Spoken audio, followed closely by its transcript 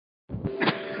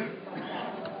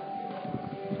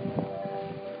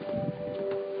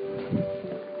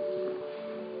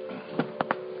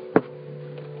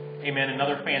Amen.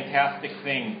 Another fantastic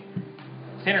thing.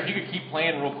 Sandra, if you could keep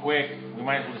playing real quick, we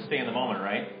might as well just stay in the moment,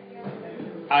 right?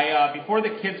 Before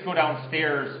the kids go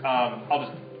downstairs, I'll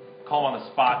just call them on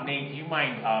the spot. Nate, do you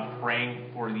mind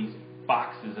praying for these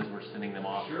boxes as we're sending them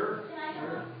off? Sure.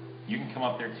 You can come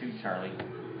up there too, Charlie.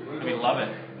 We love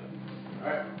it. All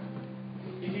right.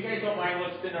 If you guys don't mind,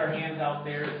 let's extend our hands out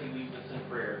there as he leads us in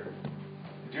prayer.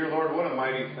 Dear Lord, what a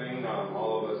mighty thing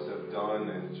all of us have done,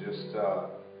 and just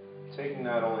taking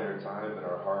not only our time, but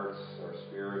our hearts, our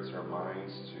spirits, our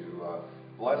minds to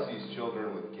bless these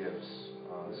children with gifts.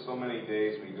 So many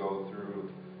days we go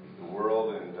through the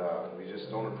world and we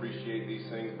just don't appreciate these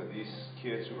things, but these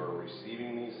kids who are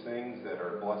receiving these things that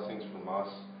are blessings from us,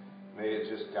 may it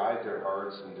just guide their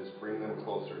hearts and just bring them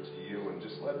closer to you, and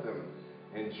just let them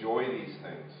enjoy these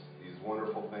things, these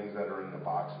wonderful things that are in the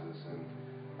boxes.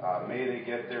 And may they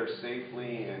get there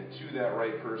safely and to that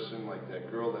right person, like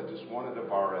that girl that just wanted a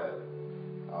barrette.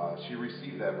 She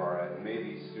received that barrette, and may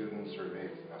these students, or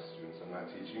maybe not students, I'm not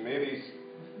teaching, may these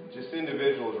just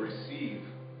individuals receive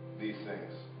these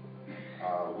things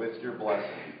with your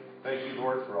blessing. Thank you,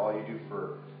 Lord, for all you do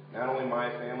for not only my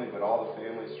family, but all the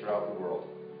families throughout the world.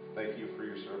 Thank you for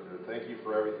your service. Thank you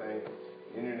for everything.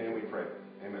 In your name we pray.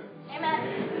 Amen. Amen.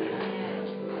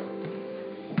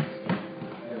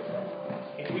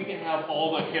 If we can have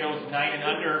all the kiddos 9 and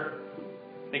under,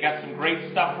 they got some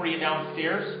great stuff for you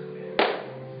downstairs.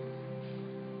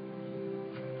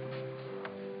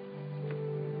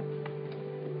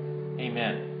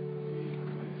 Amen.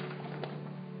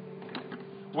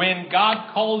 When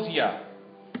God calls you,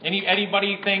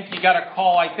 anybody think you got a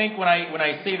call? I think when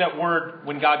I say that word,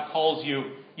 when God calls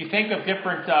you, you think of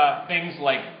different things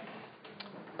like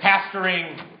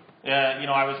pastoring.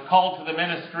 I was called to the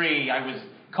ministry. I was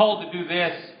called to do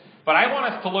this. But I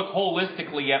want us to look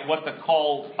holistically at what the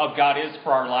call of God is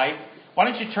for our life. Why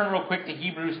don't you turn real quick to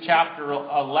Hebrews chapter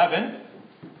 11.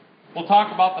 We'll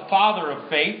talk about the father of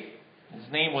faith. His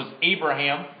name was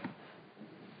Abraham.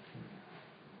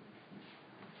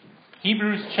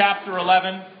 Hebrews chapter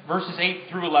 11, verses 8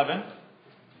 through 11.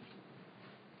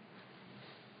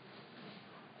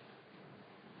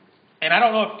 And I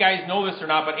don't know if you guys know this or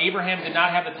not, but Abraham did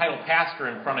not have the title pastor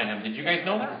in front of him. Did you guys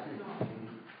know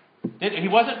that? He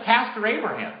wasn't Pastor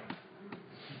Abraham.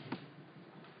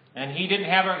 And he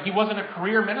wasn't a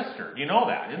career minister. You know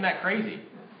that. Isn't that crazy?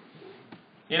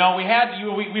 We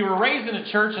were raised in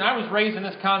a church, and I was raised in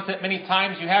this concept many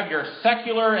times. You have your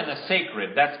secular and the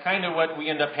sacred. That's kind of what we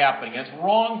end up happening. It's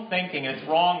wrong thinking. It's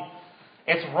wrong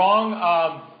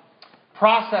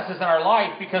processes in our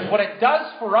life, because what it does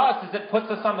for us is it puts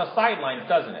us on the sidelines,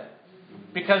 doesn't it?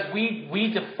 Because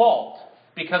we default,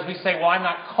 because we say, well, I'm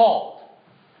not called.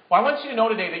 Well, I want you to know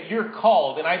today that you're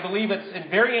called, and I believe it's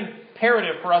very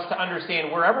imperative for us to understand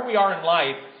wherever we are in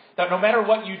life that no matter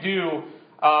what you do,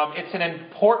 it's an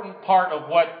important part of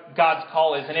what God's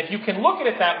call is. And if you can look at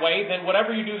it that way, then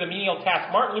whatever you do, the menial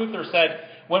task. Martin Luther said,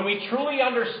 when we truly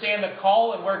understand the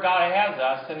call and where God has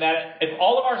us, and that if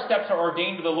all of our steps are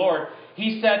ordained to the Lord,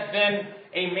 he said, then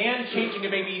a man changing a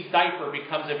baby's diaper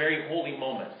becomes a very holy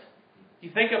moment.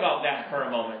 You think about that for a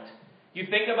moment. You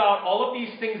think about all of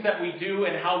these things that we do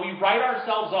and how we write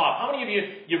ourselves off. How many of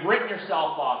you've written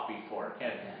yourself off before?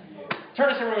 Turn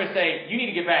to someone and say, you need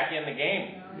to get back in the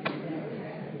game.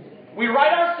 We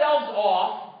write ourselves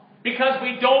off because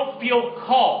we don't feel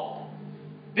called.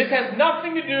 This has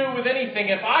nothing to do with anything.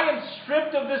 If I am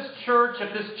stripped of this church,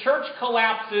 if this church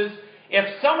collapses,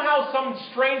 if somehow some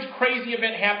strange, crazy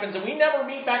event happens and we never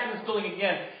meet back in this building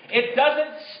again, it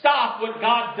doesn't stop what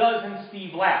God does in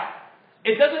Steve Lab.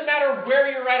 It doesn't matter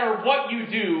where you're at or what you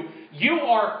do. You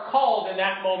are called in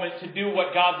that moment to do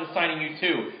what God's assigning you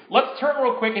to. Let's turn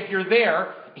real quick, if you're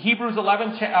there, Hebrews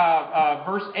 11,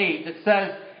 verse 8. It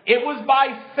says, it was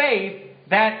by faith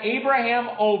that Abraham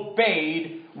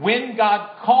obeyed when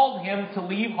God called him to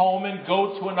leave home and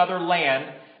go to another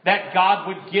land that God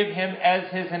would give him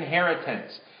as his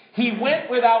inheritance. He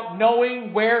went without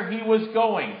knowing where he was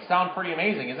going. Sound pretty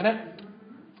amazing, isn't it?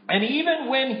 And even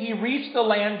when he reached the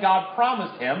land God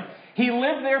promised him, he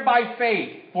lived there by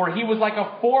faith, for he was like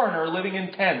a foreigner living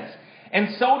in tents.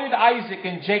 And so did Isaac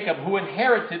and Jacob, who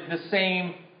inherited the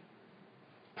same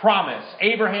promise.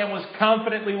 Abraham was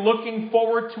confidently looking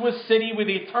forward to a city with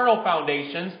eternal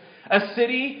foundations, a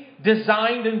city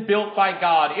designed and built by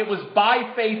God. It was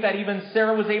by faith that even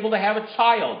Sarah was able to have a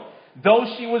child. Though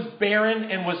she was barren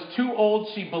and was too old,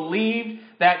 she believed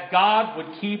that God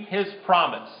would keep his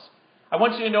promise. I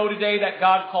want you to know today that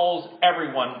God calls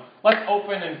everyone. Let's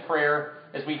open in prayer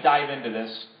as we dive into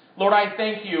this. Lord, I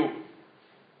thank you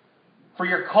for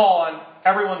your call on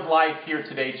everyone's life here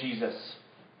today, Jesus.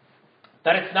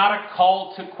 That it's not a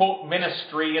call to, quote,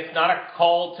 ministry. It's not a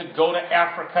call to go to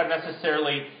Africa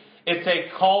necessarily. It's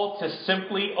a call to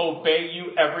simply obey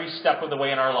you every step of the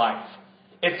way in our life.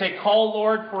 It's a call,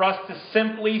 Lord, for us to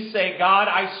simply say, God,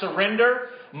 I surrender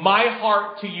my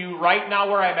heart to you right now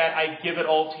where I'm at. I give it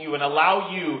all to you and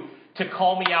allow you to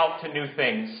call me out to new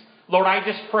things. Lord, I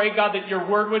just pray, God, that your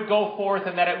word would go forth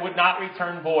and that it would not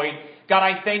return void. God,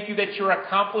 I thank you that you're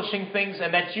accomplishing things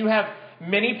and that you have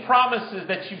many promises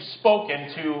that you've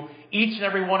spoken to each and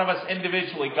every one of us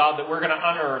individually, God, that we're going to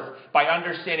unearth by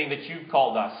understanding that you've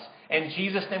called us. In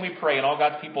Jesus' name we pray, and all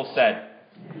God's people said,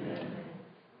 amen.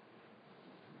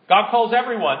 God calls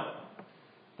everyone,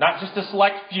 not just a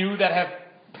select few that have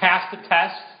passed the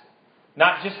test,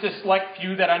 not just a select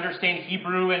few that understand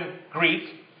Hebrew and Greek.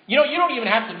 You know, you don't even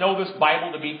have to know this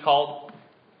Bible to be called.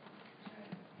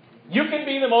 You can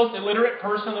be the most illiterate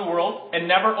person in the world and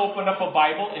never open up a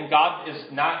Bible, and God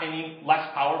is not any less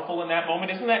powerful in that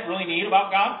moment. Isn't that really neat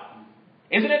about God?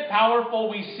 Isn't it powerful?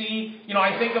 We see,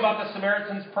 I think about the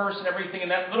Samaritan's purse and everything,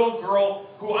 and that little girl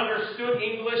who understood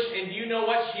English, and you know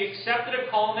what? She accepted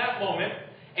a call in that moment,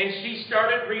 and she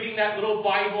started reading that little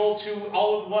Bible to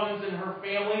all of the ones in her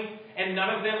family, and none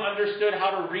of them understood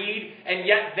how to read, and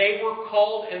yet they were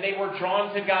called, and they were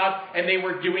drawn to God, and they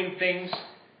were doing things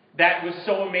that was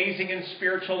so amazing and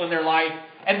spiritual in their life.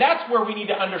 And that's where we need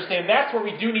to understand. That's where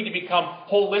we do need to become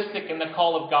holistic in the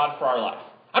call of God for our life.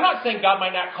 I'm not saying God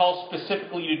might not call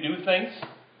specifically to do things.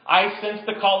 I sensed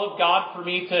the call of God for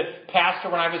me to pastor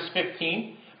when I was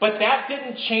 15. But that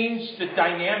didn't change the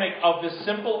dynamic of the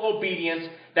simple obedience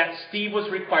that Steve was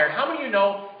required. How many of you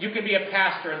know you can be a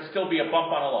pastor and still be a bump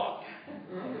on a log?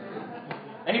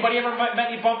 Anybody ever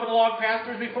met any bump on a log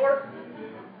pastors before?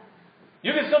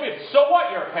 You can still be, so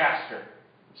what, you're a pastor?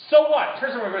 So what?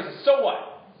 Turn someone and say, so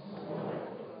what?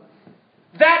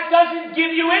 That doesn't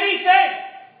give you anything.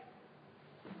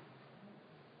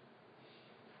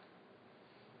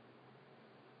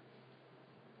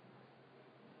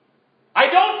 I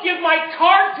don't give my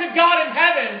card to God in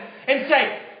heaven and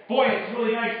say, boy, it's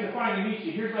really nice to finally meet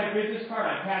you. Here's my business card.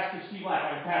 I'm Pastor Steve Lack.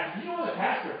 I'm pastor. Did you know the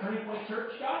pastor of Turning Point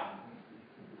Church, God?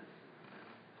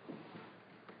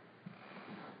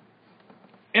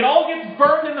 It all gets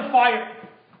burned in the fire.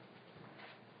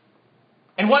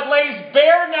 And what lays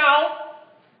bare now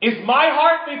is my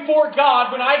heart before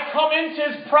God when I come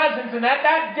into His presence. And at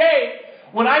that day,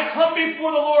 when I come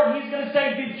before the Lord, He's going to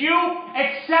say, did you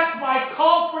accept my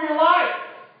call for your life?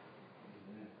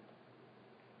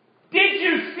 Did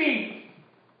you, Steve?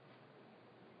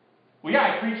 Well, yeah,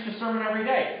 I preached a sermon every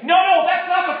day. No, that's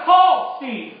not the call,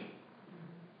 Steve.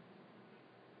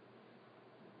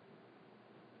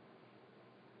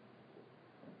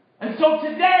 And so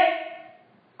today,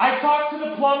 I talked to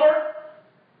the plumber,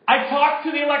 I talked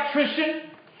to the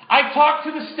electrician, I talked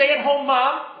to the stay-at-home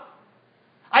mom,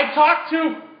 I talked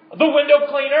to the window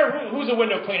cleaner. Who's a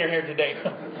window cleaner here today?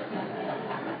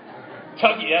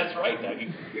 Dougie, that's right,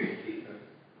 Dougie.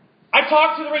 I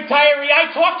talked to the retiree,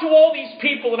 I talked to all these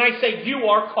people, and I say, you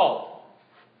are called.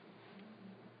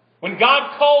 When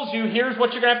God calls you, here's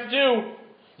what you're going to have to do.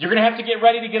 You're going to have to get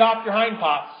ready to get off your hind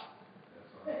parts.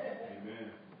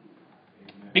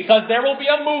 Because there will be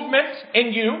a movement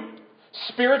in you,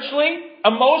 spiritually,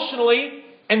 emotionally,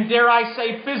 and dare I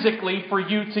say physically, for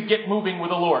you to get moving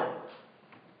with the Lord.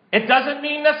 It doesn't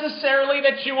mean necessarily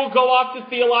that you will go off to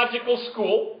theological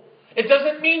school. It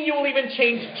doesn't mean you will even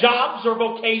change jobs or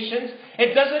vocations.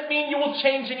 It doesn't mean you will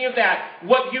change any of that.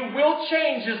 What you will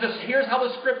change is this. Here's how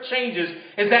the script changes,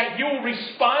 is that you will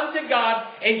respond to God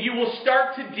and you will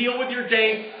start to deal with your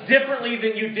day differently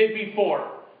than you did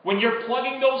before. When you're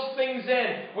plugging those things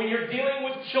in, when you're dealing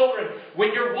with children,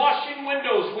 when you're washing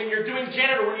windows, when you're doing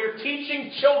janitor, when you're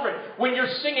teaching children, when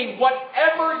you're singing,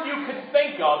 whatever you could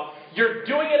think of, you're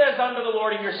doing it as unto the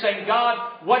Lord and you're saying,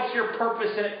 God, what's your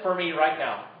purpose in it for me right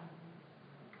now?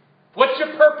 What's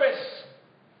your purpose?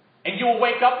 And you will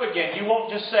wake up again. You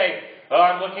won't just say, oh,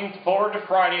 I'm looking forward to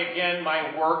Friday again.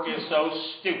 My work is so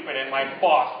stupid and my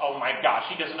boss, oh my gosh,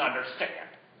 he doesn't understand.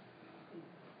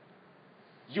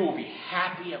 You will be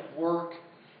happy at work.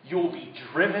 You will be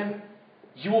driven.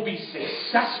 You will be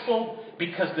successful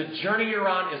because the journey you're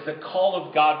on is the call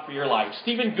of God for your life.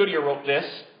 Stephen Goodyear wrote this,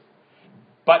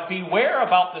 but beware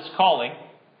about this calling.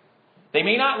 They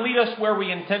may not lead us where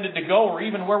we intended to go or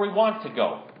even where we want to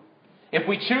go. If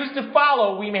we choose to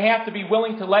follow, we may have to be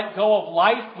willing to let go of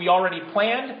life we already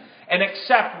planned and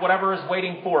accept whatever is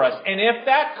waiting for us. And if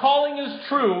that calling is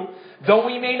true, though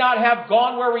we may not have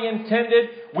gone where we intended,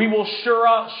 we will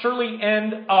surely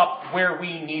end up where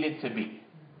we needed to be.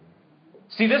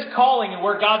 See, this calling and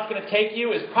where God's going to take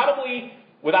you is probably,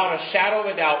 without a shadow of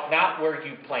a doubt, not where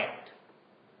you planned.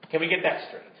 Can we get that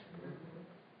straight?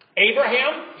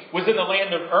 Abraham was in the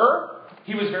land of Ur.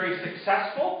 He was very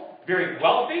successful, very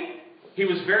wealthy. He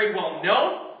was very well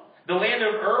known. The land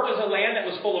of Ur was a land that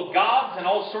was full of gods and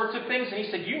all sorts of things. And he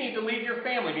said, you need to leave your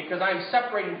family because I am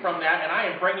separating from that and I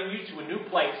am bringing you to a new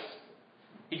place.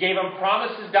 He gave him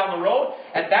promises down the road.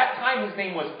 At that time, his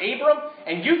name was Abram.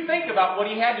 And you think about what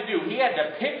he had to do. He had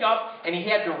to pick up and he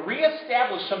had to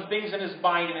reestablish some things in his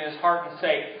mind and in his heart and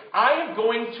say, I am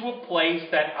going to a place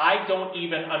that I don't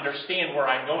even understand where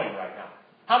I'm going right now.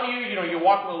 How many of you, you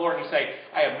walk with the Lord and you say,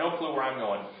 I have no clue where I'm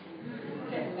going.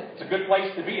 It's a good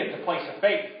place to be. It's a place of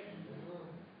faith.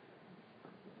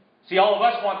 See, all of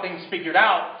us want things figured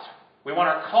out. We want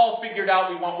our call figured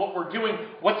out. We want what we're doing.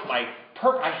 What's my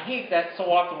purpose? I hate that so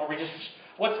often where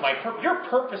what's my purpose? Your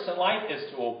purpose in life is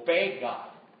to obey God.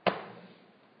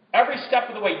 Every step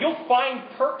of the way. You'll find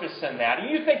purpose in that. And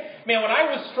you think, man, when I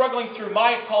was struggling through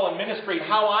my call in ministry,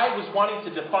 how I was wanting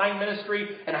to define ministry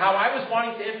and how I was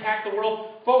wanting to impact the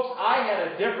world, folks, I had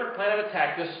a different plan of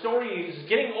attack. This story is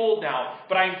getting old now,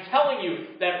 but I'm telling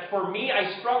you that for me,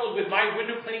 I struggled with my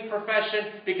window cleaning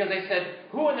profession because they said,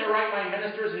 who in their right mind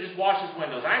ministers and just washes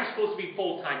windows? I'm supposed to be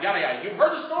full-time, yada, yada. You've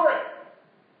heard the story.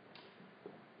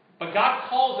 But God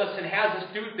calls us and has us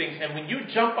do things. And when you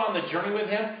jump on the journey with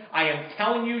Him, I am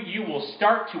telling you, you will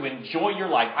start to enjoy your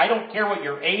life. I don't care what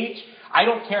your age. I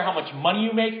don't care how much money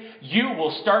you make. You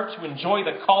will start to enjoy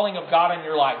the calling of God in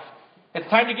your life. It's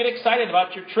time to get excited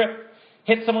about your trip.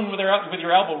 Hit someone with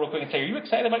your elbow real quick and say, are you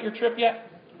excited about your trip yet?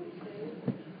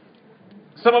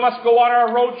 Some of us go on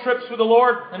our road trips with the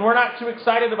Lord and we're not too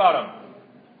excited about them.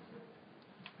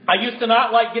 I used to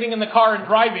not like getting in the car and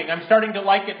driving. I'm starting to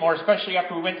like it more, especially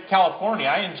after we went to California.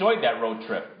 I enjoyed that road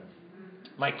trip.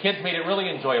 My kids made it really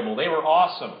enjoyable. They were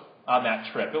awesome on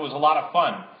that trip. It was a lot of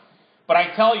fun. But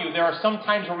I tell you, there are some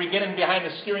times where we get in behind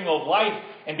the steering wheel of life,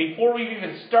 and before we've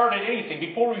even started anything,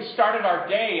 before we've started our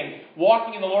day and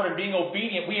walking in the Lord and being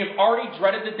obedient, we have already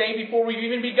dreaded the day before we've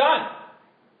even begun.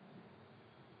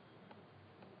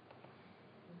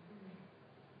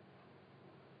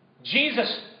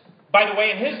 Jesus, by the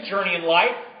way, in His journey in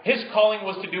life, His calling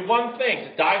was to do one thing,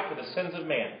 to die for the sins of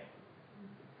man.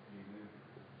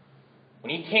 When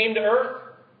He came to earth,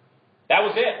 that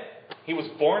was it. He was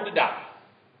born to die.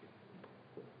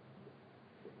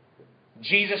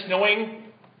 Jesus, knowing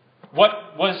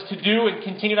what was to do and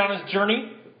continued on His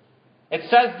journey, it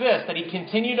says this, that He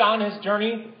continued on His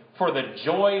journey for the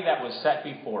joy that was set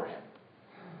before Him.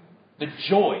 The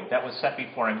joy that was set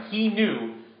before Him. He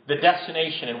knew the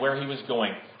destination and where He was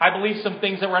going. I believe some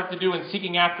things that we have to do in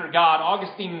seeking after God.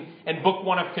 Augustine in Book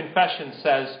 1 of Confession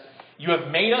says, you have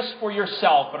made us for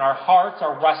yourself, and our hearts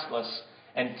are restless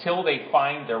until they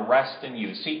find their rest in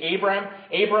you. See, Abram,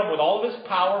 with all of his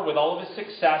power, with all of his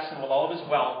success, and with all of his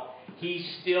wealth, he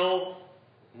still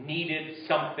needed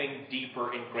something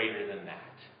deeper and greater than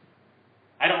that.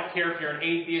 I don't care if you're an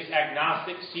atheist,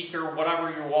 agnostic, seeker,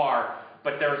 whatever you are,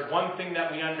 but there's one thing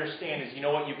that we understand is, you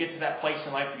know what, you get to that place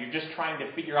in life where you're just trying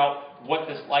to figure out what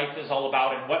this life is all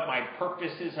about and what my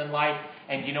purpose is in life.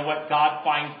 And you know what, God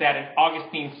finds that, and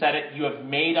Augustine said it, you have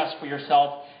made us for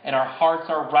yourself, and our hearts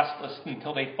are restless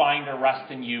until they find a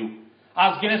rest in you.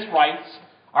 Os Guinness writes,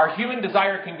 our human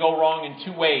desire can go wrong in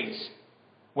two ways.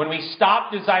 When we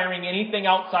stop desiring anything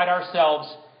outside ourselves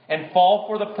and fall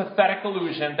for the pathetic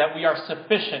illusion that we are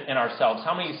sufficient in ourselves.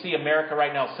 How many of you see America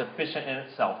right now sufficient in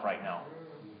itself right now?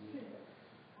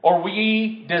 Or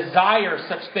we desire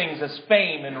such things as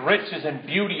fame and riches and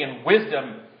beauty and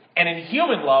wisdom and in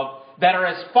human love that are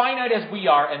as finite as we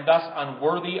are and thus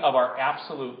unworthy of our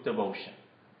absolute devotion.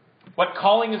 What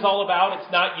calling is all about,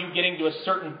 it's not you getting to a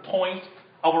certain point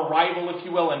of arrival, if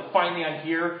you will, and finally I'm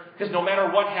here. Because no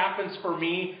matter what happens for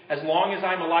me, as long as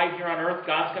I'm alive here on earth,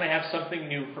 God's going to have something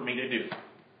new for me to do.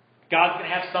 God's going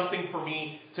to have something for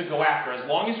me to go after. As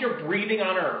long as you're breathing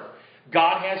on earth,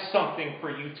 God has something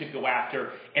for you to go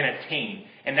after and attain.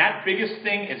 And that biggest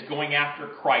thing is going after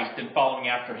Christ and following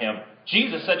after Him.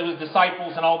 Jesus said to His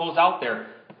disciples and all those out there,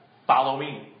 follow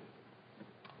me.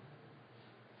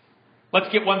 Let's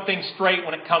get one thing straight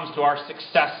when it comes to our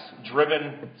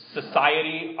success-driven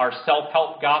society, our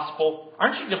self-help gospel.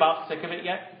 Aren't you about sick of it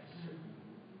yet?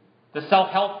 The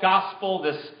self-help gospel,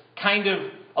 this kind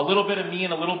of a little bit of me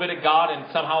and a little bit of God, and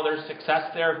somehow there's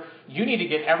success there. You need to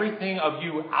get everything of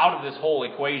you out of this whole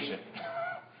equation.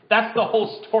 That's the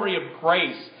whole story of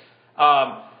grace.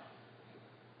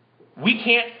 We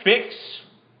can't fix,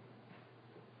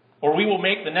 or we will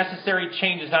make the necessary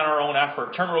changes on our own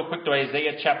effort. Turn real quick to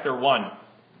Isaiah chapter 1,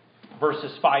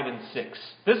 verses 5 and 6.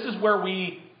 This is where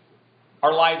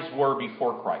our lives were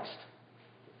before Christ.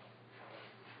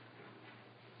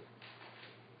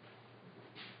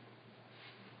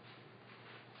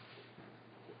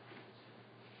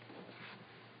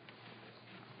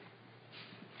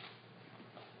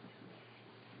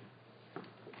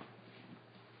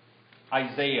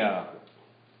 Isaiah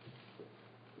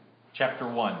chapter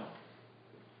 1.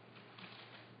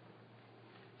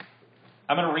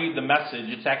 I'm going to read the Message.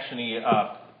 It's actually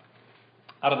out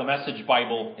of the Message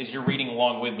Bible as you're reading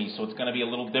along with me, so it's going to be a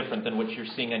little different than what you're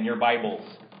seeing in your Bibles.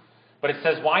 But it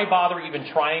says, why bother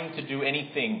even trying to do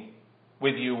anything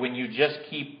with you when you just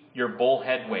keep your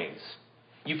bullhead ways?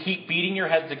 You keep beating your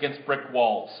heads against brick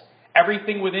walls.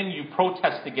 Everything within you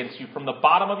protests against you from the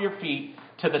bottom of your feet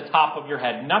to the top of your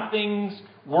head. Nothing's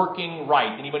working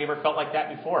right. Anybody ever felt like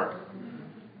that before?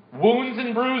 Wounds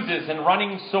and bruises and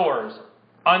running sores.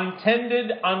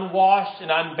 Untended, unwashed,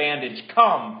 and unbandaged.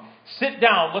 Come, sit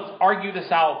down. Let's argue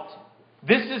this out.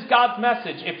 This is God's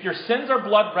message. If your sins are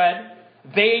blood red,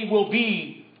 they will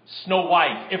be snow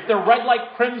white. If they're red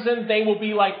like crimson, they will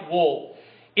be like wool.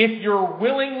 If you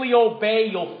willingly obey,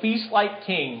 you'll feast like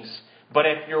kings. But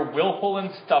if you're willful and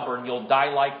stubborn, you'll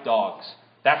die like dogs.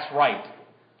 That's right.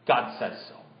 God says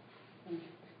so.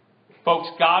 Folks,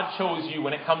 God chose you.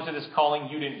 When it comes to this calling,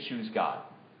 you didn't choose God.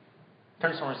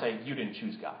 Turn to someone and say, you didn't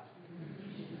choose God.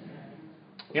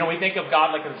 You know, we think of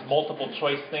God like this multiple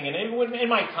choice thing. And in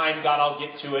my time, God, I'll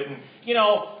get to it. And, you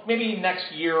know, maybe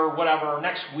next year or whatever, or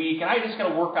next week. And I'm just going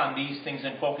to work on these things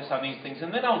and focus on these things.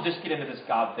 And then I'll just get into this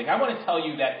God thing. I want to tell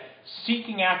you that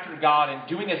seeking after God and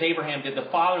doing as Abraham did, the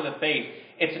father of the faith,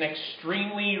 it's an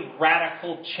extremely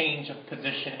radical change of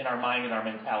position in our mind and our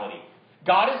mentality.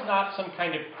 God is not some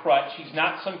kind of crutch. He's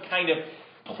not some kind of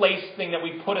place thing that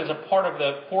we put as a part of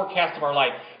the forecast of our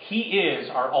life. He is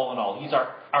our all in all. He's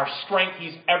our strength.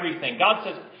 He's everything. God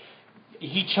says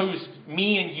He chose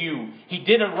me and you. He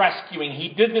did a rescuing. He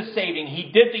did the saving.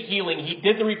 He did the healing. He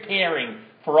did the repairing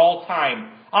for all time.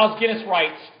 Os Guinness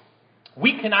writes,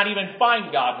 we cannot even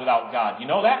find God without God. You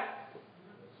know that?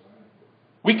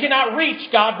 We cannot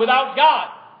reach God without God.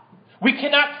 We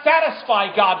cannot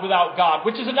satisfy God without God,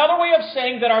 which is another way of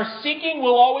saying that our seeking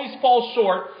will always fall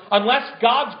short unless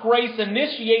God's grace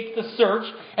initiates the search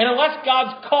and unless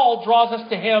God's call draws us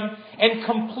to Him and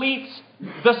completes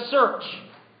the search.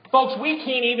 Folks, we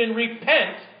can't even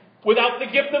repent without the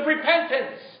gift of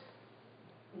repentance.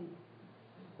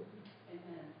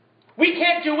 We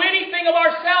can't do anything of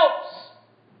ourselves.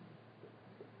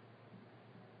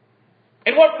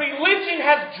 And what religion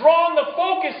has drawn the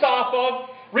focus off of,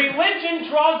 religion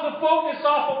draws the focus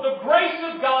off of the grace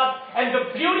of God and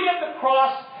the beauty of the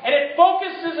cross, and it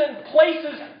focuses and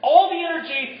places all the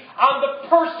energy on the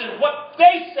person, what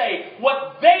they say,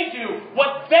 what they do,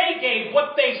 what they gave,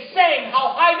 what they sang,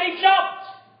 how high they jumped.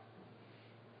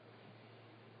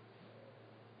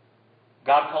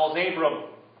 God calls Abram.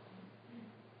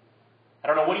 I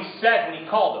don't know what he said when He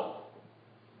called him.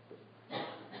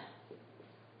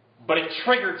 But it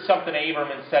triggered something in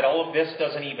Abram and said, all of this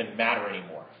doesn't even matter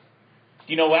anymore.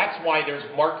 You know, that's why there's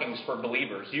markings for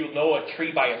believers. You'll know a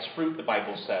tree by its fruit, the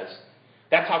Bible says.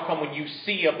 That's how come when you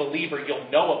see a believer, you'll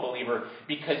know a believer,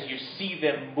 because you see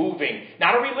them moving.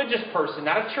 Not a religious person,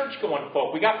 not a church-going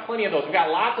folk. We got plenty of those. We got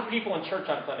lots of people in church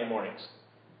on Sunday mornings.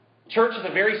 Church is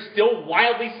a very still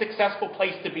wildly successful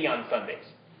place to be on Sundays.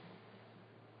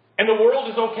 And the world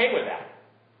is okay with that.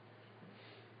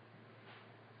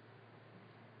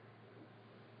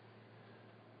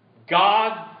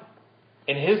 God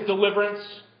and His deliverance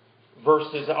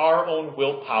versus our own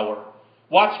willpower.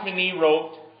 Watchman Nee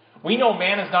wrote, we know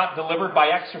man is not delivered by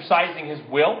exercising his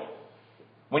will.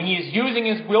 When he is using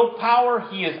his willpower,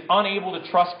 he is unable to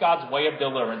trust God's way of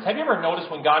deliverance. Have you ever noticed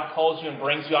when God calls you and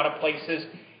brings you out of places,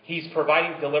 He's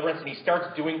providing deliverance and He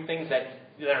starts doing things that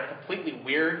are completely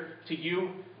weird to you?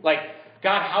 Like,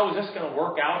 God, how is this going to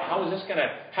work out? How is this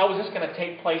going to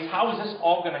take place? How is this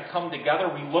all going to come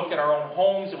together? We look at our own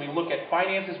homes and we look at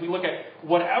finances. We look at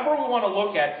whatever we want to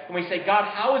look at and we say, God,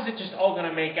 how is it just all going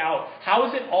to make out? How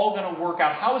is it all going to work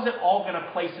out? How is it all going to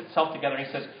place itself together? And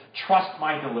He says, trust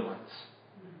my deliverance.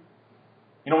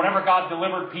 You know, whenever God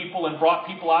delivered people and brought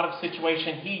people out of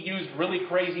situation, He used really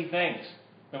crazy things.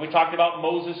 And we talked about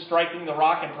Moses striking the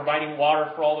rock and providing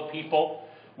water for all the people.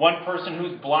 One person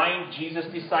who's blind, Jesus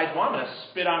decides, well, I'm going to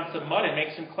spit on some mud and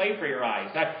make some clay for your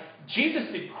eyes. Now, Jesus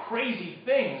did crazy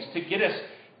things to get us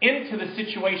into the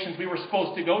situations we were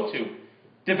supposed to go to.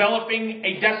 Developing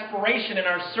a desperation in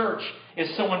our search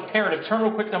is so imperative. Turn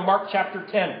real quick to Mark chapter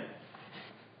 10.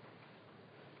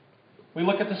 We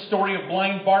look at the story of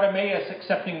blind Bartimaeus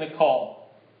accepting the call.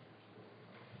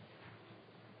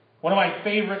 One of my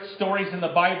favorite stories in the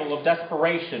Bible of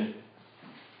desperation.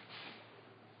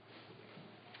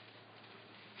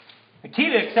 The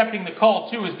key to accepting the call,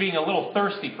 too, is being a little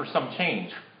thirsty for some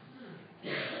change.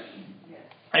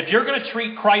 If you're going to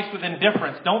treat Christ with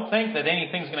indifference, don't think that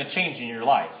anything's going to change in your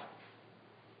life.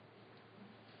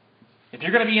 if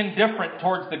you're going to be indifferent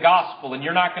towards the gospel and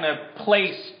you're not going to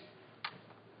place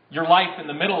your life in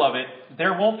the middle of it,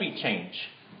 there won't be change.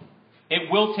 It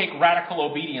will take radical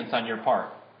obedience on your part.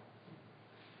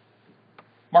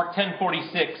 Mark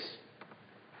 10:46.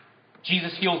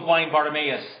 Jesus heals blind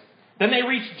Bartimaeus. Then they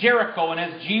reached Jericho, and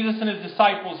as Jesus and his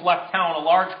disciples left town, a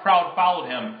large crowd followed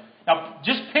him. Now,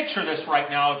 just picture this right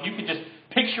now. If you could just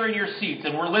picture in your seats,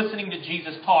 and we're listening to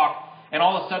Jesus talk, and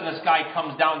all of a sudden this guy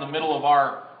comes down the middle of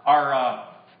our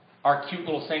cute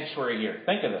little sanctuary here.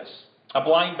 Think of this. A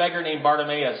blind beggar named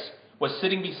Bartimaeus was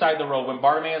sitting beside the road. When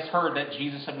Bartimaeus heard that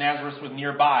Jesus of Nazareth was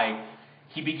nearby,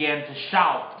 he began to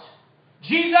shout,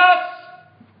 "Jesus,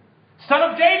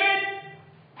 Son of David,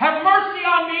 have mercy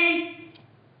on me!"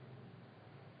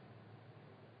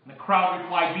 And the crowd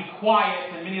replied, "Be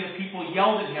quiet," and many of the people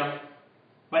yelled at him,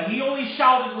 but he only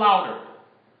shouted louder,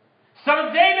 "Son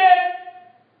of David,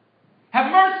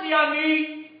 have mercy on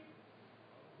me!"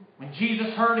 When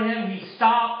Jesus heard him, he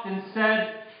stopped and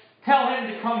said, "Tell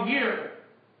him to come here."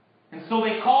 And so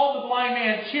they called the blind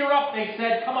man. "Cheer up," they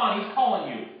said. "Come on, he's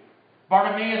calling you."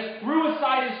 Bartimaeus threw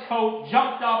aside his coat,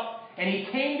 jumped up, and he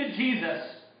came to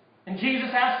Jesus. And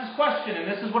Jesus asked this question,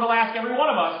 and this is what he'll ask every one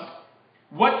of us.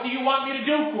 "What do you want me to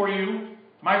do for you?"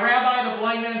 "My rabbi," the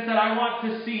blind man said, "I want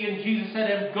to see." And Jesus said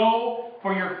to him, "Go,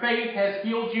 for your faith has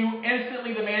healed you."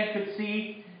 Instantly the man could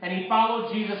see, and he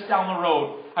followed Jesus down the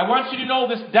road. I want you to know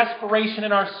this desperation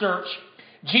in our search.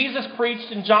 Jesus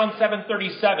preached in John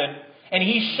 7:37, and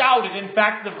he shouted. In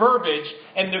fact, the verbiage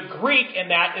and the Greek in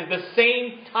that is the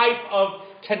same type of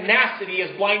tenacity as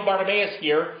blind Bartimaeus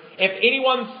here. "If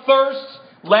anyone thirsts,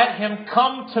 let him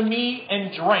come to me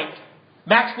and drink."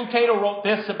 Max Lucado wrote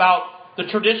this about the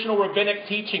traditional rabbinic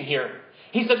teaching here.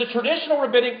 He said the traditional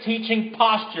rabbinic teaching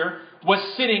posture was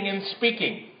sitting and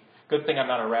speaking. Good thing I'm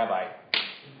not a rabbi.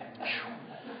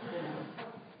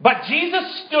 But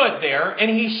Jesus stood there and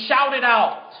he shouted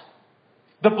out.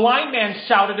 The blind man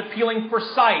shouted, appealing for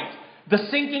sight. The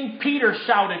sinking Peter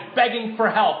shouted, begging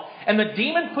for help. And the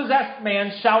demon-possessed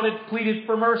man shouted, pleaded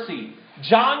for mercy.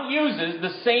 John uses the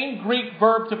same Greek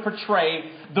verb to portray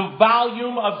the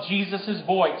volume of Jesus'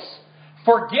 voice.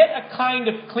 Forget a kind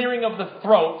of clearing of the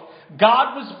throat.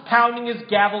 God was pounding his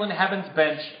gavel in heaven's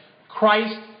bench.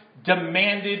 Christ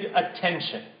demanded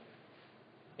attention.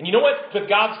 And you know what? The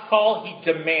God's call, he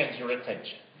demands your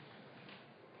attention.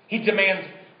 He demands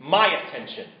my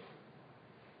attention.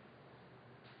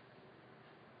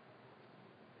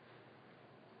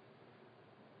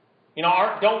 You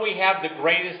know, don't we have the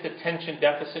greatest attention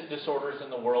deficit disorders in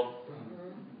the world?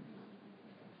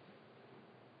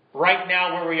 Right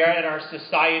now, where we are in our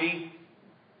society,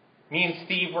 me and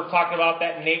Steve were talking about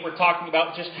that, and Nate were talking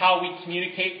about just how we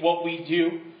communicate what we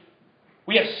do.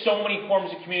 We have so many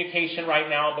forms of communication right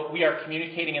now, but we are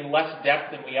communicating in less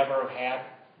depth than we ever have had.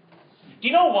 Do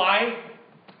you know why?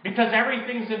 Because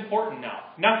everything's important now.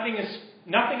 Nothing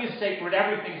is sacred.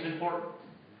 Everything's important.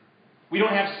 We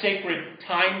don't have sacred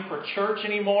time for church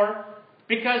anymore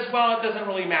because, well, it doesn't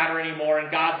really matter anymore,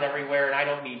 and God's everywhere, and I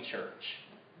don't need church.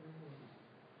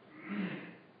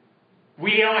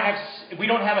 We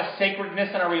don't have a sacredness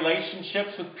in our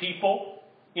relationships with people.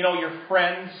 You know, your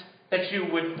friends that you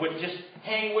would just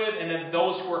hang with, and then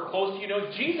those who are close to you. You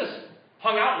know, Jesus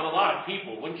hung out with a lot of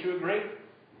people. Wouldn't you agree?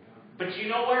 But you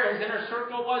know where his inner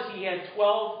circle was? He had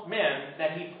 12 men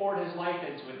that he poured his life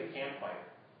into at the campfire.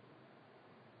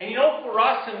 And you know, for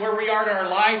us and where we are in our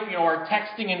life, you know, our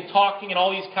texting and talking and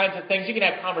all these kinds of things, you can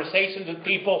have conversations with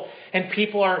people, and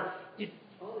people are...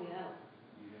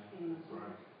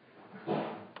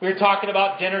 We were talking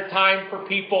about dinner time for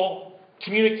people,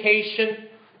 communication.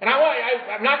 And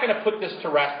I'm not going to put this to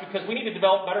rest because we need to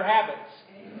develop better habits.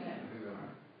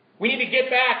 We need to get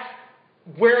back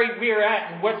where we are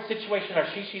at and what situation are.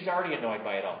 She's already annoyed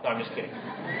by it all. No, I'm just kidding.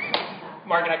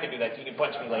 Margaret, I can do that. You can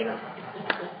punch me later.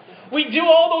 We do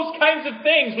all those kinds of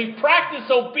things. We practice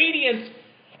obedience,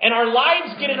 and our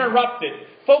lives get interrupted.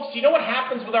 Folks, do you know what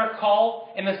happens with our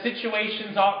call and the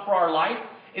situations out for our life?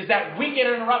 Is that we get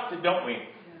interrupted, don't we?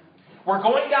 We're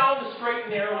going down the straight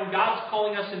and narrow, and God's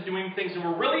calling us and doing things, and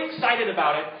we're really excited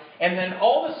about it. And then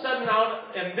all of a sudden,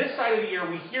 out on this side of the year,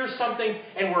 we hear something,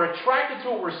 and we're attracted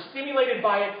to it, we're stimulated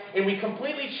by it, and we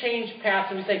completely change paths,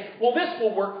 and we say, well, this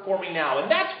will work for me now.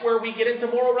 And that's where we get into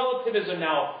moral relativism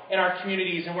now in our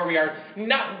communities and where we are.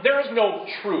 There is no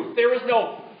truth. There is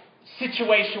no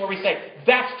situation where we say,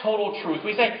 that's total truth.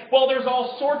 We say, well, there's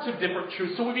all sorts of different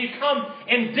truths, so we become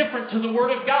indifferent to the Word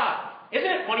of God. Isn't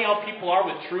it funny how people are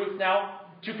with truth now?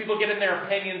 Two people get in their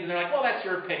opinions and they're like, well, that's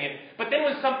your opinion. But then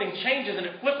when something changes and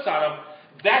it flips on them,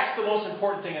 that's the most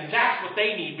important thing. And that's what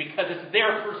they need because it's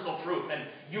their personal truth. And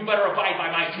you better abide by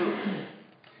my truth.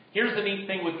 Here's the neat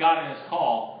thing with God and His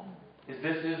call, is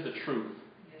this is the truth.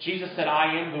 Jesus said,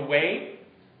 I am the way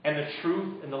and the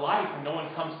truth and the life, and no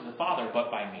one comes to the Father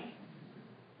but by me.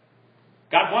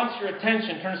 God wants your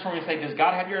attention. Turn to someone and say, does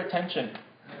God have your attention?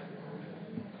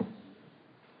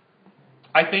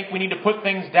 I think we need to put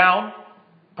things down.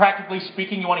 Practically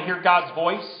speaking, you want to hear God's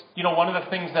voice. You know, one of the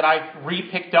things that I've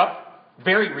re-picked up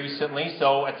very recently,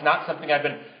 so it's not something I've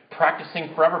been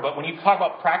practicing forever, but when you talk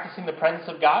about practicing the presence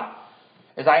of God,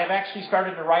 is I have actually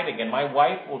started to write again. My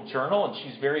wife will journal, and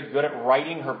she's very good at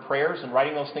writing her prayers and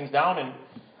writing those things down, and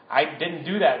I didn't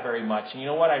do that very much. And you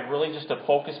know what? I really, just to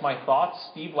focus my thoughts,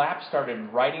 Steve Lapp started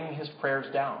writing his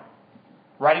prayers down.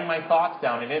 Writing my thoughts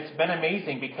down. And it's been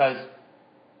amazing because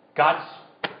God's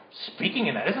speaking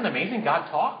in that. Isn't it amazing? God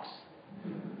talks.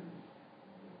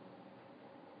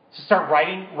 To start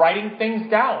writing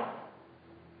things down.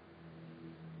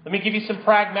 Let me give you some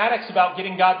pragmatics about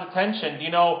getting God's attention.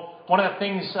 You know, one of the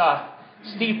things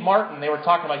Steve Martin, they were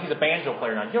talking about, he's a banjo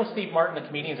player now. You know Steve Martin, the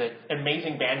comedian, is an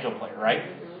amazing banjo player, right?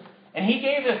 And he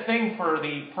gave the thing for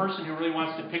the person who really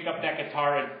wants to pick up that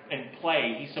guitar and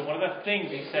play. He said, one of the things,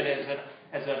 he said,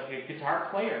 as a guitar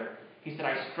player, he said,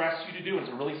 I stress you to do, it's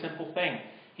a really simple thing.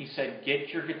 He said, get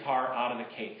your guitar out of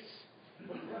the case.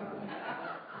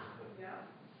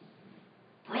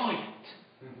 Brilliant.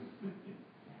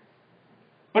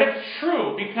 But it's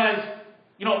true because,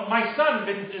 you know, my son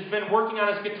has been working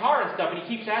on his guitar and stuff, and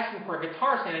he keeps asking for a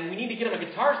guitar stand, and we need to get him a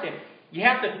guitar stand. You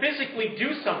have to physically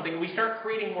do something. We start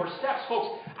creating more steps.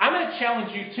 Folks, I'm going to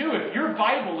challenge you too. If your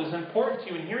Bible is important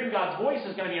to you and hearing God's voice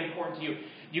is going to be important to you,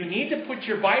 you need to put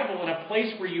your Bible in a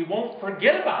place where you won't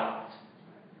forget about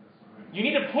it. You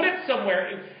need to put it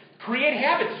somewhere. Create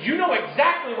habits. You know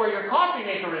exactly where your coffee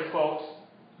maker is, folks.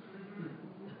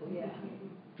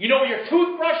 You know where your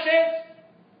toothbrush is.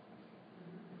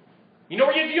 You know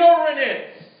where your deodorant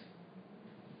is.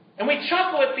 And we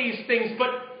chuckle at these things, but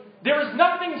there is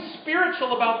nothing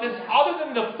spiritual about this other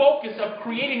than the focus of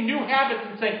creating new habits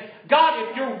and saying, God,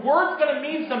 if your word's going to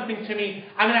mean something to me,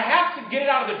 I'm going to have to get it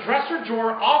out of the dresser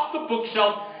drawer, off the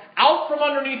bookshelf, out from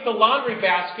underneath the laundry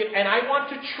basket, and I want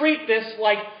to treat this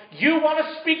like you want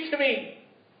to speak to me.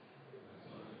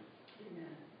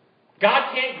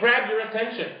 God can't grab your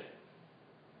attention.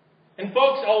 And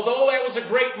folks, although that was a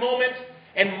great moment,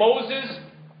 and Moses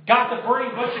got the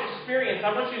burning bush experience,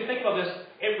 I want you to think about this.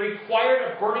 It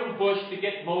required a burning bush to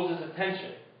get Moses'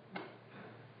 attention.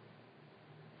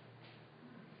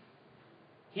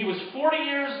 He was 40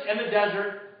 years in the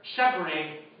desert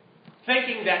shepherding,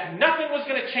 thinking that nothing was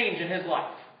going to change in his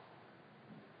life.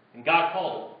 And God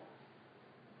called him.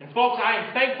 And folks, I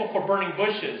am thankful for burning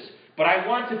bushes, but I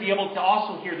want to be able to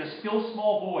also hear the still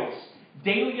small voice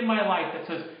daily in my life that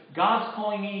says, God's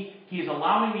calling me, He is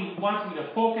allowing me, He wants me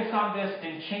to focus on this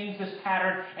and change this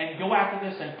pattern and go after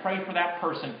this and pray for that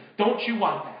person. Don't you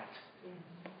want that?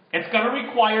 It's going to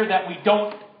require that we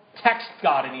don't text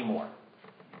God anymore.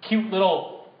 Cute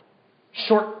little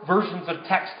short versions of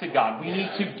text to God. We need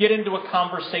to get into a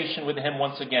conversation with Him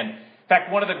once again. In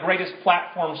fact, one of the greatest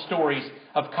platform stories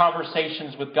of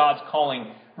conversations with God's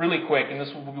calling, really quick, and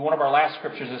this will be one of our last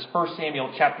scriptures, is 1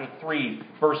 Samuel chapter 3,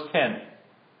 verse 10.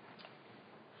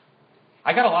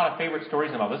 I got a lot of favorite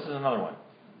stories about. This is another one.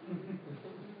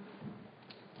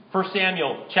 1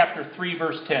 Samuel chapter 3,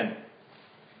 verse 10.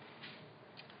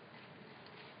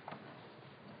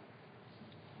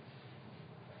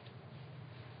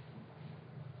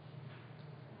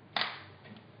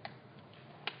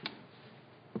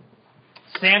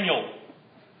 Samuel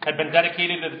had been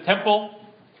dedicated to the temple.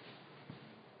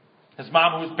 His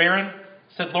mom, who was barren,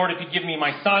 said, Lord, if you give me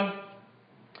my son,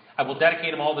 I will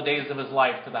dedicate him all the days of his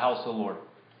life to the house of the Lord.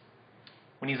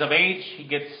 When he's of age, he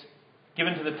gets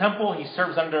given to the temple. He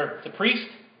serves under the priest.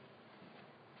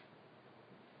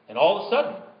 And all of a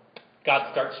sudden,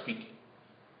 God starts speaking.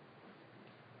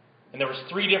 And there was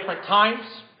 3 different times.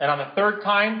 And on the 3rd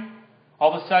time,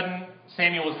 all of a sudden,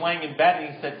 Samuel was laying in bed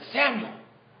and he said, Samuel.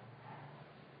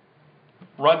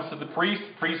 Runs to the priest.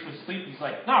 The priest was asleep. He's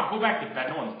like, no, go back to bed.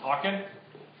 No one's talking.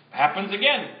 Happens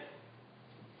again.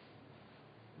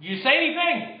 You say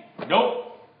anything?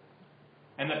 Nope.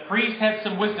 And the priest had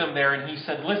some wisdom there, and he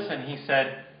said, listen, he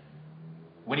said,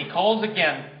 when he calls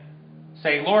again,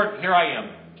 say, Lord, here I am.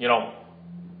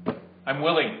 I'm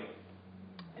willing.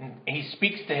 And he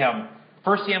speaks to him.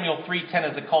 1 Samuel 3:10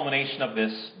 is the culmination of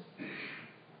this.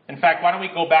 In fact, why don't we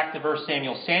go back to verse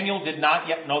Samuel. Samuel did not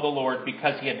yet know the Lord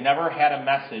because he had never had a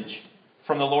message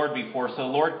from the Lord before. So the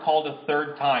Lord called a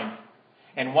 3rd time.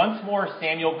 And once more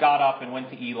Samuel got up and went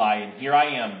to Eli, and here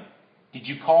I am. Did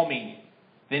you call me?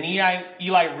 Then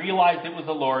Eli realized it was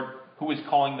the Lord who was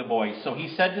calling the boy. So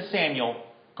he said to Samuel,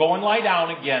 Go and lie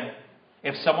down again.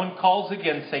 If someone calls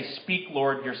again, say, Speak,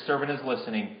 Lord, your servant is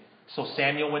listening. So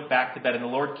Samuel went back to bed, and the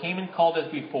Lord came and called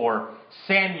as before,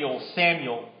 Samuel,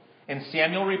 Samuel. And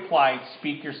Samuel replied,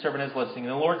 Speak, your servant is listening.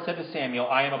 And the Lord said to Samuel,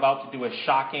 I am about to do a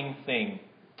shocking thing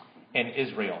in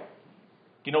Israel.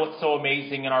 Do you know what's so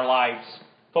amazing in our lives?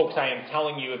 Folks, I am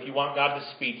telling you, if you want God to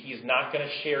speak, He is not going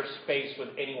to share space with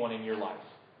anyone in your life.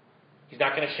 He's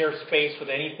not going to share space with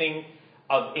anything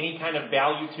of any kind of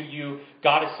value to you.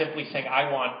 God is simply saying,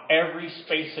 I want every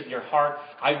space of your heart.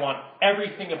 I want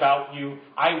everything about you.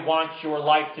 I want your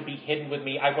life to be hidden with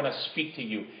me. I want to speak to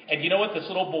you. And you know what? This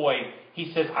little boy,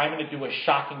 he says, I'm going to do a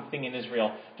shocking thing in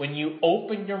Israel. When you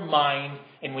open your mind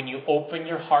and when you open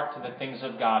your heart to the things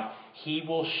of God, He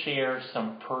will share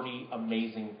some pretty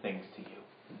amazing things to you.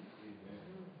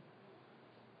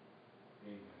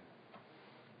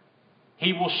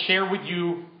 He will share with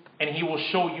you, and He will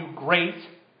show you great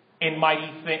and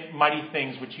mighty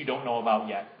things which you don't know about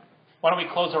yet. Why don't we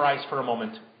close our eyes for a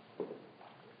moment?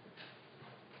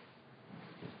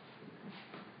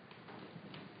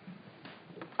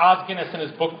 Os Guinness, in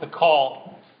his book, The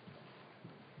Call,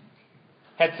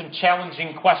 had some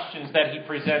challenging questions that he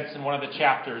presents in one of the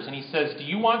chapters. And he says, do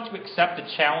you want to accept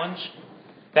a challenge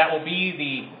that will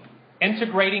be the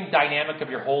integrating dynamic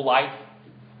of your whole life?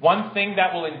 One thing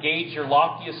that will engage your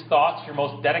loftiest thoughts, your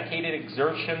most dedicated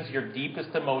exertions, your deepest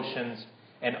emotions,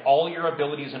 and all your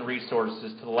abilities and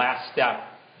resources to the last step,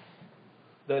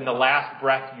 in the last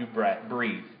breath you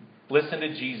breathe. Listen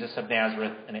to Jesus of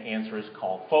Nazareth and answer His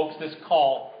call. Folks, this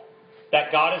call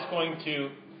that God is going to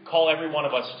call every one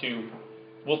of us to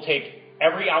will take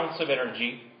every ounce of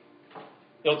energy.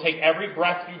 It'll take every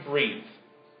breath you breathe.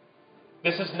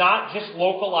 This is not just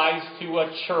localized to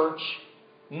a church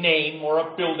name or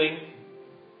a building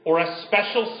or a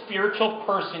special spiritual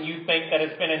person you think that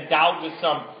has been endowed with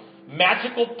some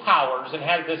magical powers and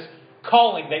has this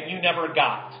calling that you never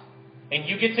got. And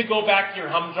you get to go back to your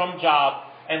humdrum job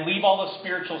and leave all the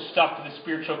spiritual stuff to the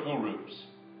spiritual gurus.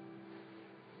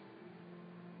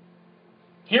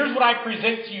 Here's what I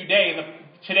present to you today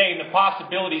and the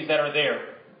possibilities that are there.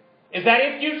 Is that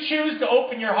if you choose to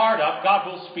open your heart up, God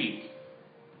will speak.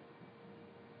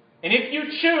 And if you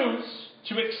choose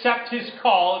to accept His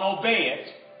call and obey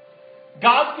it,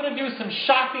 God's going to do some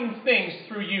shocking things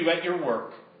through you at your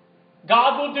work.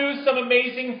 God will do some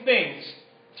amazing things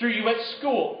through you at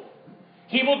school.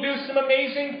 He will do some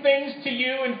amazing things to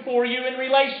you and for you in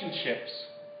relationships.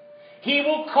 He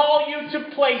will call you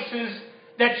to places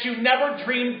that you never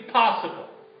dreamed possible.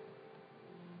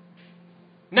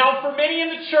 Now, for many in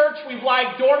the church, we've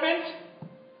lied dormant,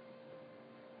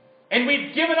 and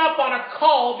we've given up on a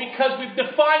call because we've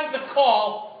defined the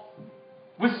call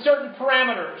with certain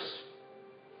parameters.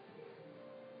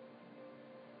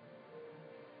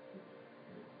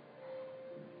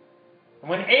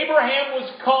 When Abraham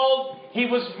was called, he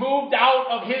was moved out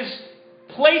of his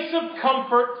place of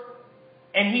comfort,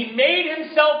 and he made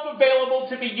himself available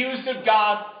to be used of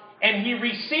God, and he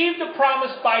received the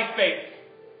promise by faith.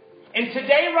 And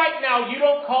today, right now, you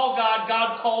don't call God,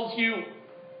 God calls you.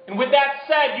 And with that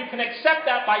said, you can accept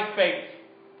that by faith.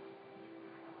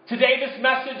 Today, this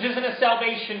message isn't a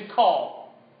salvation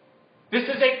call. This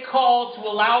is a call to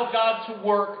allow God to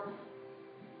work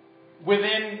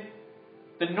within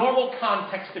the normal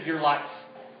context of your life.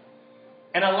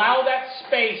 And allow that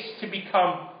space to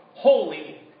become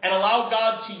holy and allow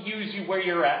God to use you where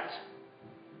you're at.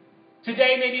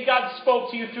 Today, maybe God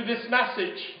spoke to you through this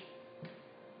message.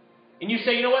 And you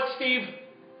say, you know what, Steve?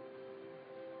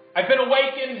 I've been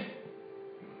awakened,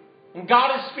 and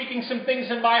God is speaking some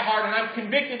things in my heart, and I'm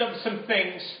convicted of some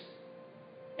things,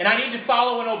 and I need to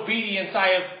follow in obedience. I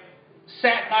have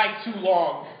sat by too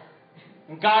long,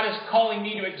 and God is calling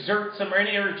me to exert some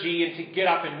energy and to get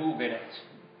up and move in it.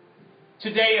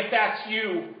 Today, if that's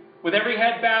you, with every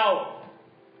head bowed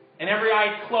and every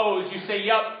eye closed, you say,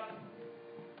 yep,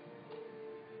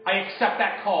 I accept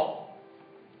that call.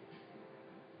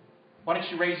 Why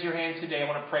don't you raise your hand today? I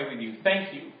want to pray with you.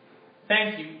 Thank you.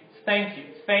 Thank you. Thank you.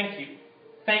 Thank you.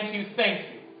 Thank you. Thank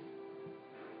you.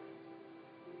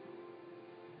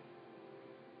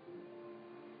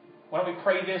 Why don't we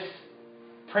pray this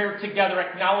prayer together,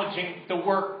 acknowledging the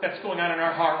work that's going on in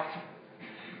our heart.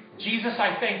 Jesus,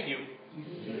 I thank you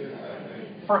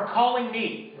for calling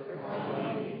me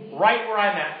right where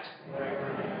I'm at.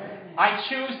 I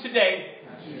choose today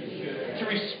to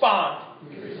respond.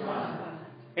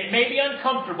 It may be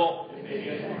uncomfortable.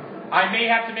 I may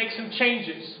have to make some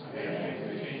changes.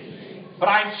 But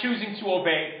I'm choosing to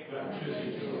obey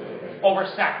over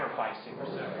sacrificing.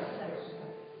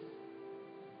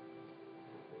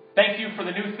 Thank you for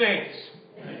the new things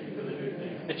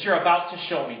that you're about to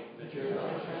show me.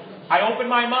 I open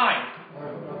my mind.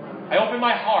 I open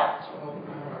my heart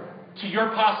to your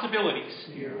possibilities.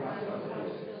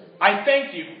 I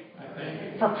thank you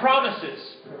for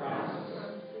promises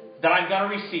that I'm going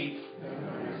to receive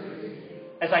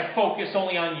as I focus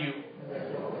only on you.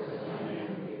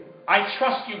 I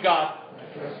trust you, God,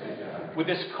 with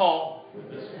this call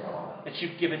that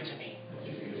you've given to me.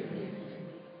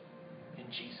 In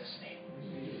Jesus' name.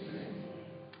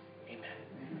 Amen.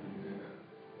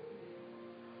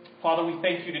 Father, we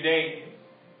thank you today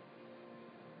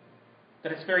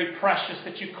that it's very precious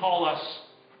that you call us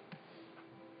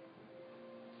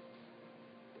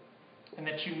and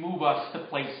that you move us to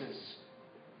places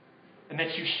and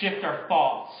that you shift our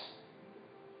thoughts.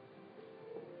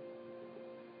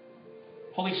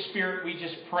 Holy Spirit, we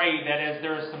just pray that as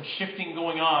there is some shifting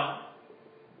going on,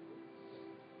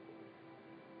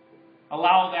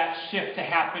 allow that shift to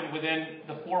happen within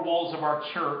the four walls of our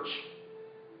church.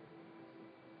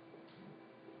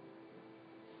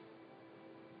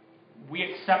 We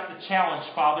accept the challenge,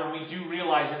 Father, and we do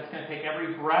realize that it's going to take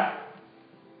every breath.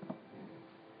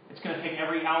 It's going to take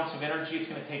every ounce of energy. It's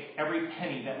going to take every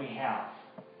penny that we have.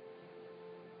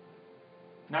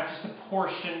 Not just a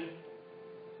portion,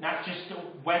 not just a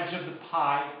wedge of the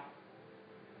pie,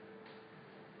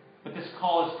 but this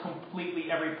call is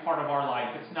completely every part of our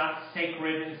life. It's not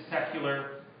sacred and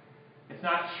secular. It's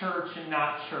not church and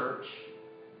not church.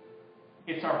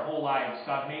 It's our whole lives.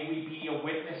 God, may we be a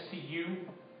witness to you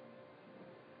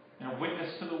and a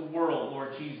witness to the world,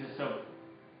 Lord Jesus,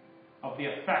 of the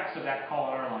effects of that call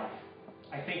in our life.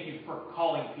 I thank you for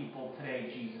calling people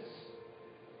today, Jesus.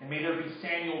 And may there be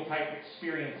Samuel-type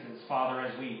experiences, Father,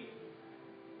 as we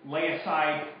lay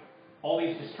aside all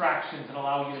these distractions and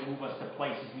allow you to move us to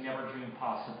places we never dreamed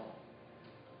possible.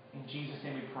 In Jesus'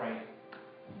 name we pray.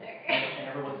 And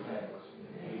everyone said,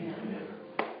 Amen.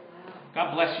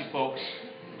 God bless you, folks.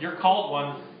 You're called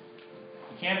ones.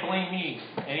 You can't blame me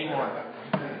anymore.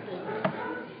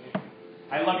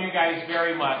 I love you guys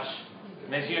very much.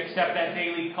 And as you accept that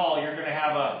daily call, you're going to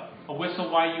have a whistle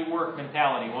while you work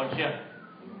mentality, won't you?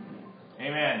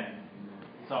 Amen.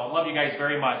 So I love you guys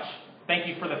very much. Thank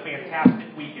you for the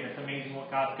fantastic week, and it's amazing what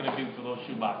God's going to do for those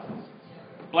shoeboxes.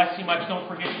 Bless you much. Don't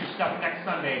forget your stuff next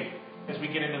Sunday as we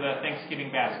get into the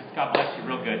Thanksgiving baskets. God bless you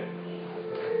real good.